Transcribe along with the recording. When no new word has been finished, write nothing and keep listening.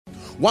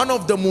One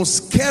of the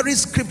most scary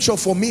scripture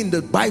for me in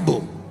the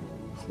Bible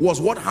was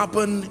what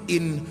happened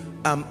in,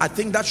 I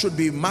think that should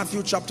be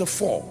Matthew chapter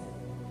 4.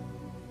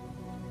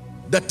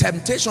 The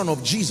temptation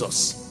of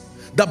Jesus.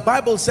 The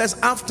Bible says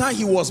after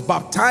he was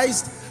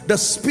baptized, the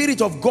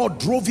Spirit of God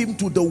drove him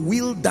to the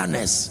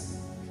wilderness.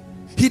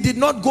 He did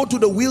not go to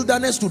the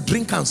wilderness to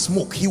drink and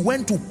smoke. He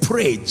went to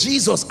pray,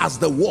 Jesus as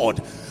the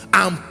word,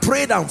 and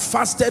prayed and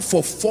fasted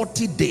for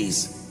 40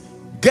 days.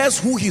 Guess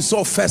who he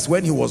saw first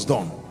when he was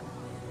done?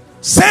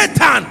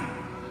 Satan.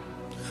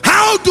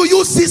 How do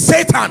you see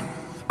Satan?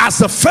 As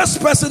the first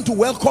person to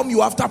welcome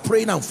you after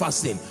praying and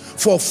fasting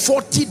for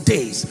 40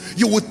 days.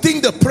 You would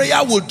think the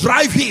prayer will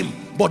drive him,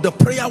 but the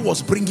prayer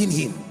was bringing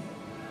him.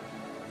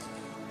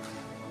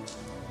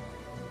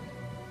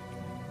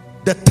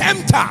 The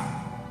tempter.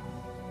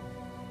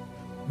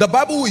 The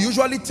Bible will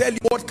usually tell you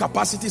what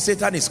capacity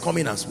Satan is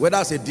coming as, whether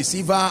as a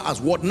deceiver,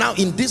 as what. Now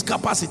in this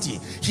capacity,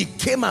 he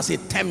came as a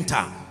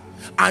tempter,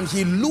 and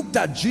he looked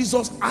at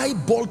Jesus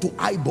eyeball to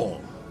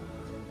eyeball.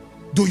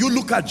 Do you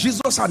look at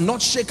Jesus and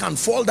not shake and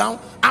fall down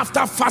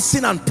after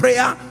fasting and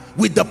prayer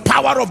with the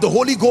power of the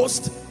Holy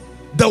Ghost,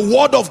 the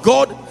word of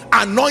God,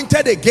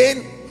 anointed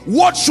again?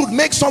 What should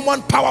make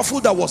someone powerful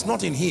that was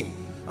not in him?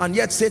 And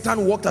yet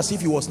Satan walked as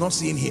if he was not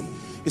seeing him.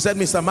 He said,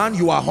 Mr. Man,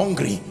 you are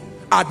hungry.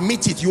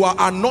 Admit it. You are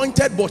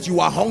anointed, but you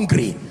are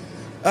hungry.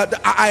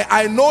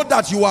 I know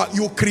that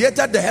you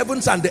created the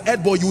heavens and the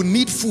earth, but you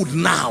need food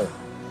now.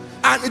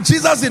 And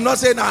Jesus did not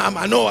say,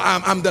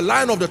 I'm the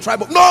Lion of the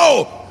tribe of...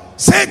 No!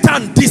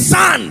 Satan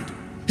discerned.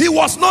 He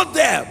was not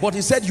there, but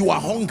he said, you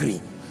are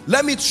hungry.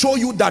 Let me show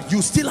you that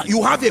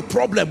you have a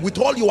problem. With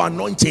all your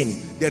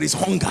anointing, there is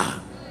hunger.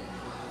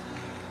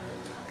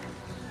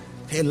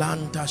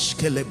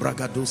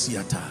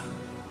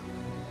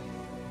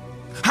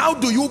 How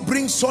do you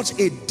bring such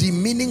a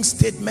demeaning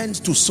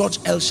statement to such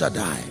El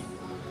Shaddai,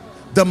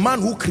 the man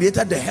who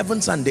created the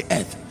heavens and the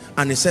earth?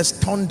 And he says,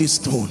 turn this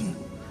stone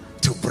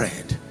to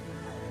bread.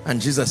 And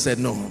Jesus said,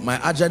 no,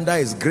 my agenda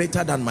is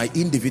greater than my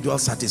individual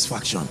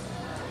satisfaction.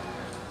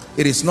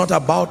 It is not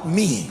about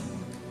me.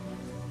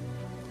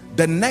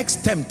 The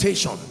next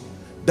temptation,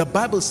 the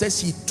Bible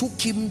says he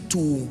took him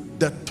to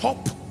the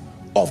top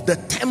of the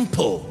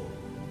temple,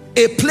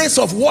 a place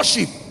of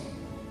worship,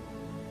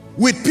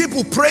 with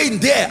people praying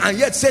there, and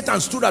yet Satan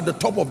stood at the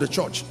top of the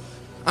church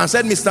and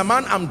said, Mr.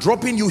 Man, I'm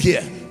dropping you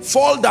here.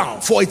 Fall down,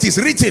 for it is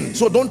written.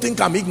 So don't think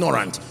I'm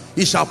ignorant.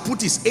 He shall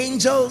put his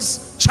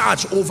angels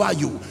charge over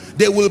you.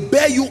 They will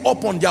bear you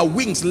up on their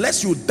wings,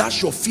 lest you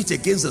dash your feet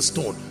against the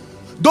stone.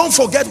 Don't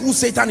forget who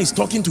Satan is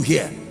talking to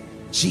here.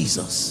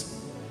 Jesus.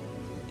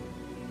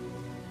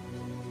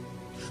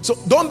 So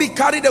don't be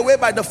carried away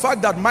by the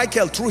fact that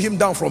Michael threw him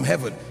down from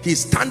heaven.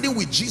 He's standing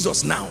with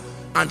Jesus now,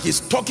 and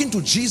he's talking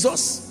to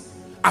Jesus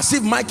as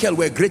if Michael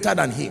were greater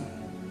than him.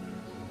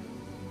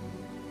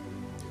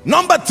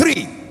 Number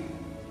 3,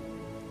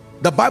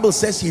 the Bible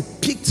says he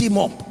picked him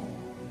up.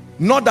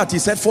 Not that he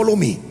said, follow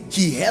me.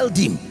 He held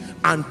him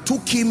and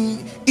took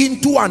him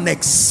into an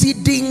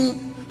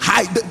exceeding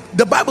high.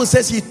 The Bible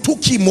says he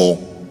took him.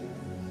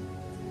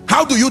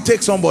 How do you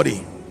take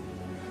somebody?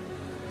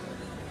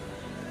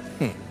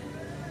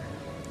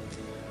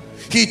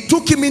 He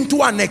took him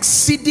into an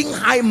exceeding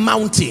high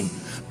mountain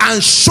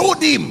and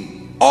showed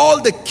him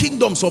all the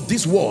kingdoms of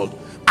this world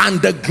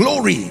and the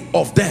glory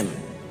of them.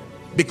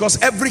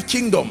 Because every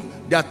kingdom,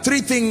 there are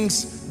 3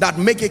 things that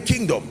make a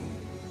kingdom.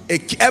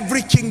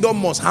 Every kingdom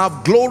must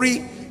have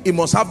glory. It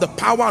must have the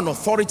power and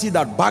authority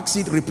that backs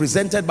it,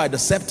 represented by the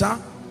scepter.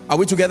 Are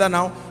we together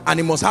now? And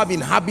it must have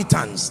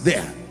inhabitants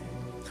there.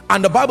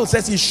 And the Bible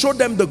says he showed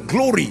them the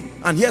glory.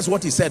 And here's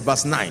what he said,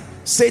 verse 9.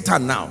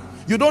 Satan, now,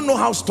 you don't know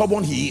how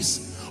stubborn he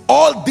is.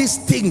 All these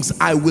things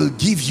I will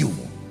give you.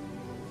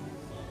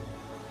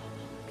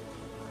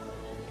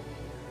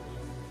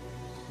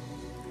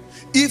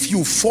 If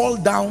you fall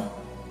down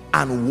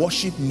and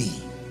worship me.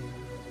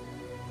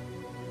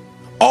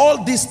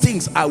 All these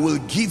things I will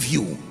give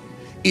you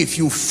if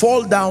you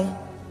fall down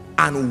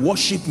and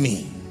worship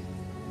me.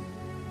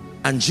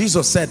 And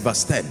Jesus said,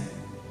 verse 10,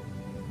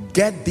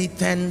 get thee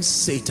hence,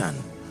 Satan,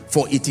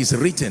 for it is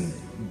written,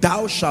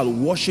 thou shalt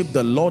worship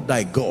the Lord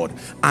thy God,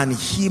 and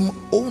him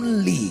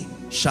only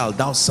shalt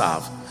thou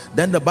serve.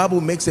 Then the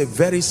Bible makes a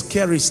very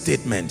scary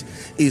statement.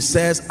 It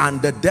says,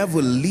 and the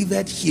devil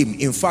leaveth him.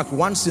 In fact,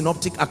 one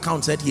synoptic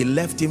account said he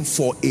left him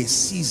for a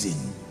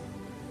season.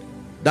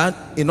 That,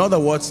 in other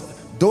words,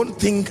 don't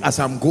think as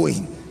I'm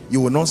going, you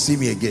will not see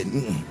me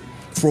again.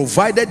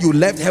 Provided you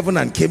left heaven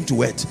and came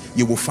to earth,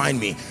 you will find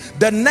me.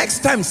 The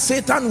next time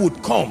Satan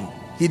would come,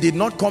 he did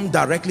not come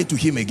directly to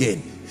him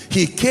again.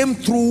 He came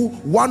through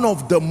one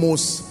of the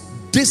most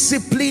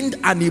disciplined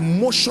and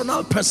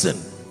emotional person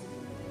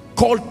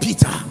called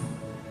Peter.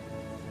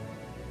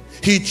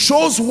 He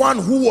chose one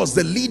who was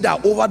the leader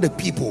over the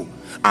people,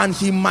 and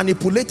he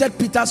manipulated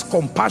Peter's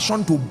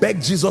compassion to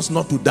beg Jesus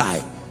not to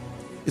die.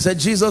 He said,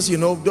 Jesus, you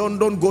know,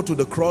 don't go to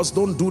the cross,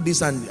 don't do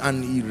this.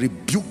 And he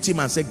rebuked him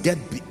and said, get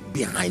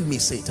behind me,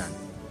 Satan.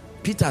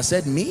 Peter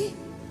said, me?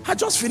 I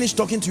just finished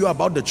talking to you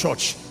about the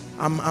church.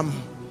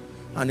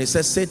 And he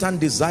says, Satan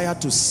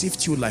desired to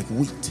sift you like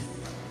wheat,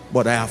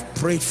 but I have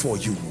prayed for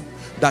you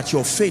that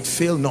your faith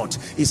fail not.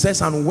 He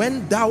says, and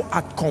when thou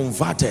art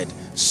converted,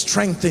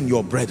 strengthen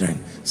your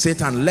brethren.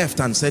 Satan left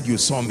and said, you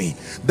saw me.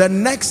 The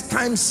next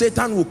time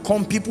Satan will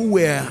come, people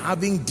were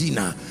having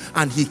dinner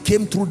and he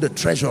came through the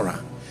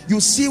treasurer. You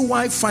see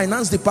why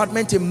finance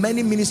department in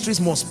many ministries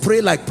must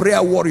pray like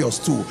prayer warriors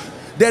too.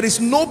 There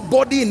is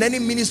nobody in any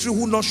ministry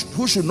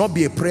who should not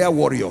be a prayer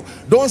warrior.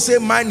 Don't say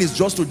mine is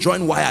just to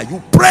join wire.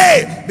 You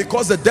pray,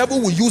 because the devil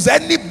will use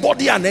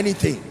anybody and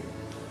anything.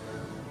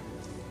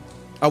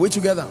 Are we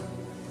together?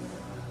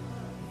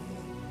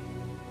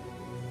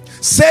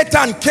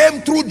 Satan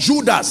came through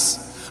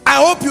Judas.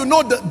 I hope you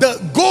know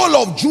the goal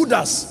of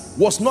Judas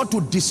was not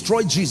to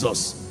destroy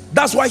Jesus.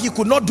 That's why he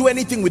could not do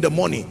anything with the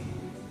money.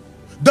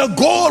 The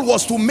goal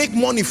was to make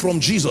money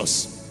from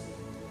Jesus.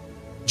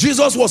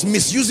 Jesus was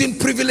misusing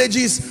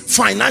privileges.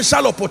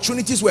 Financial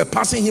opportunities were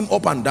passing him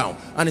up and down.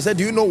 And he said,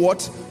 do you know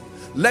what?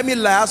 Let me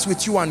liaise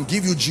with you and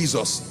give you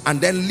Jesus,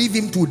 and then leave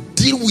him to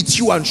deal with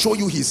you and show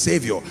you his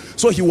savior.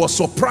 So he was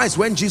surprised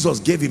when Jesus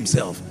gave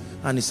himself.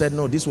 And he said,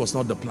 no, this was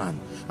not the plan.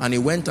 And he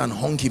went and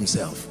hung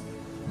himself.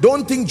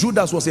 Don't think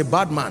Judas was a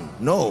bad man.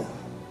 No.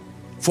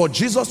 For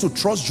Jesus to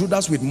trust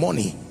Judas with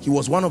money, he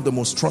was one of the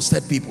most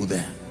trusted people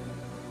there.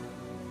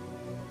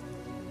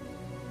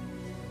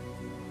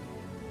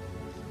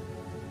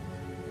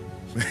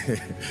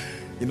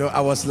 You know,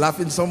 I was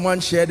laughing. Someone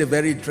shared a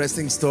very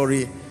interesting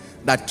story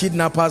that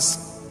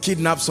kidnappers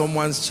kidnapped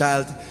someone's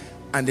child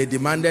and they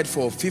demanded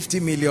for 50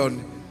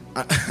 million,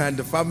 and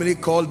the family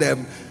called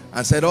them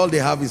and said all they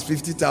have is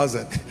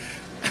 50,000.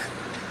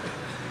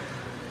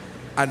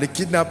 And the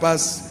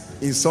kidnappers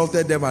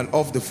insulted them and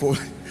off the phone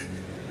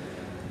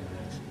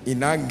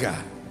in anger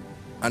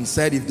and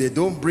said if they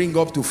don't bring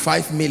up to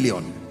 5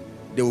 million,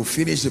 they will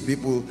finish the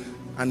people.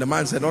 And the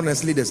man said,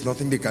 honestly, there's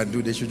nothing they can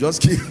do. They should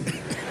just keep.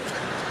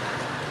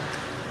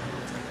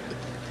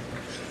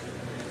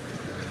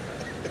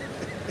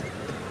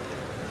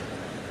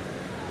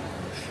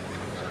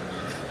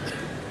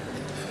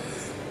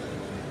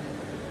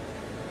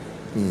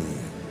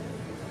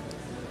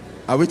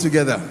 Are we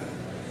together?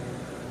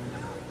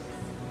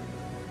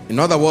 In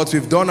other words,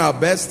 we've done our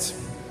best.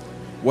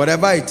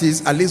 Whatever it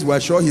is, at least we're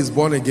sure he's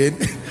born again.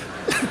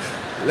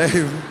 Let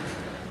him.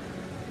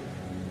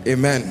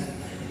 Amen.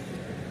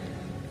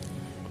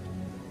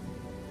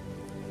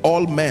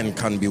 All men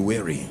can be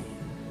weary.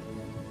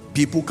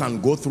 People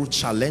can go through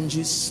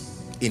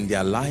challenges in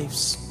their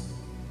lives.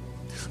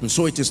 And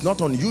so it is not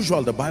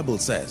unusual, the Bible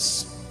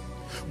says.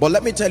 But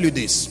let me tell you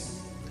this.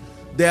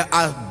 There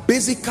are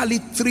basically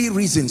three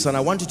reasons, and I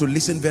want you to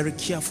listen very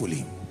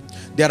carefully.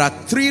 There are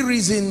three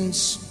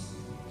reasons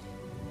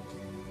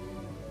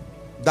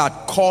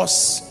that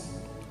cause,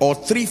 or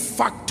three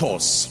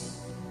factors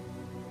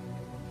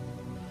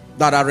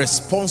that are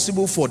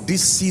responsible for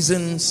these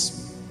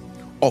seasons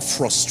of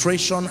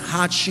frustration,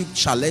 hardship,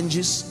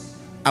 challenges.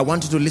 I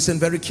want you to listen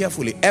very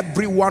carefully.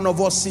 Every one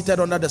of us seated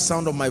under the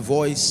sound of my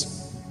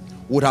voice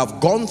would have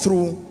gone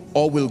through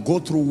or will go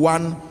through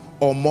one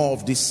or more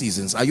of these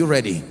seasons. Are you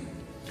ready?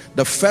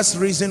 The first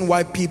reason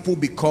why people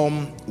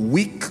become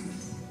weak,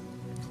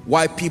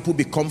 why people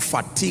become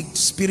fatigued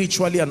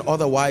spiritually and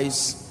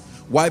otherwise,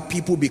 why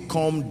people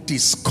become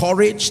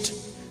discouraged,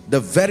 the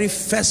very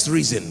first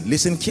reason,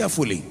 listen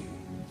carefully,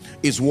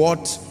 is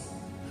what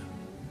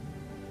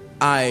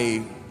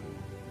I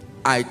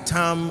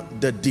term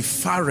the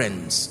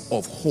deference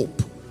of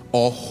hope,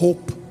 or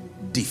hope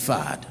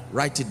deferred.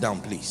 Write it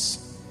down, please.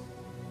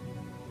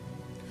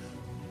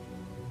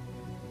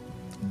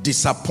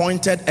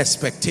 Disappointed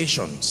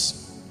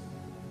expectations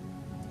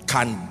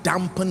can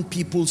dampen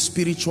people's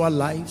spiritual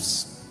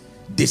lives.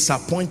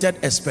 Disappointed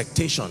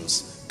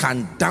expectations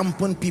can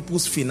dampen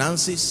people's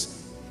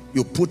finances.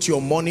 You put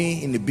your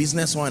money in a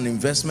business or an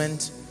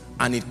investment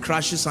and it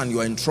crashes and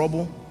you're in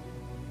trouble.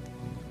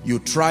 You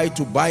try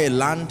to buy a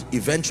land,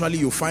 eventually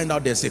you find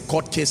out there's a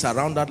court case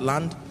around that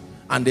land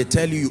and they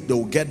tell you they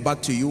will get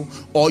back to you.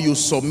 Or you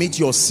submit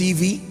your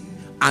CV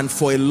and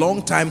for a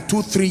long time,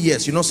 2-3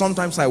 years, you know,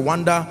 sometimes I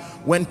wonder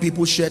when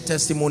people share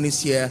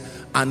testimonies here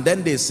and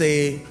then they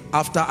say,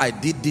 after I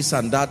did this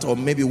and that, or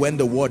maybe when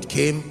the word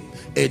came,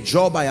 a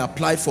job I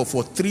applied for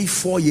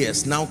 3-4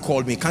 years now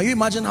called me. Can you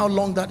imagine how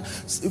long that?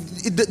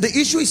 The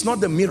issue is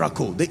not the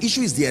miracle. The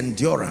issue is the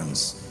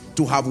endurance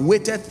to have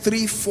waited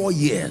 3-4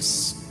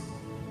 years.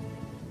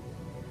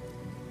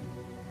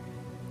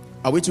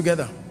 Are we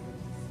together?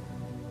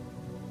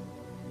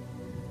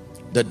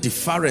 The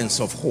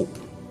deference of hope.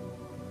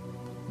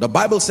 The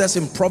Bible says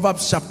in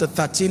Proverbs chapter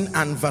 13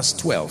 and verse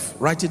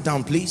 12. Write it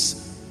down,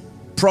 please.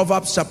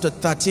 Proverbs chapter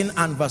 13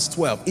 and verse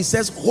 12. It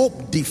says,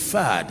 hope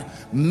deferred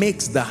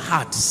makes the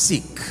heart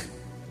sick.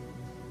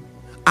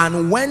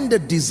 And when the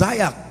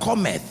desire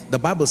cometh, the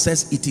Bible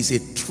says it is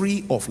a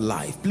tree of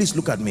life. Please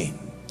look at me.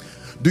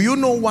 Do you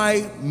know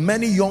why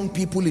many young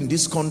people in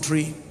this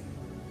country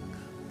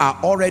are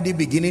already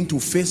beginning to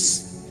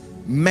face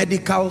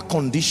medical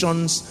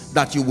conditions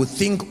that you would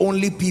think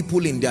only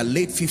people in their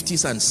late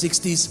 50s and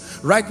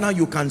 60s. Right now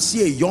you can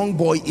see a young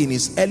boy in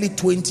his early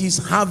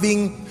 20s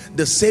having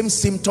the same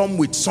symptom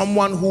with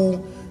someone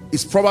who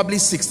is probably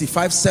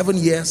 65, 7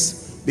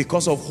 years,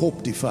 because of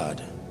hope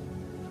deferred.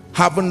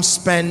 Haven't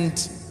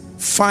spent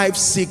 5,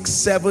 6,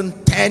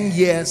 7, 10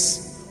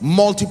 years,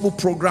 multiple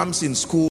programs in school.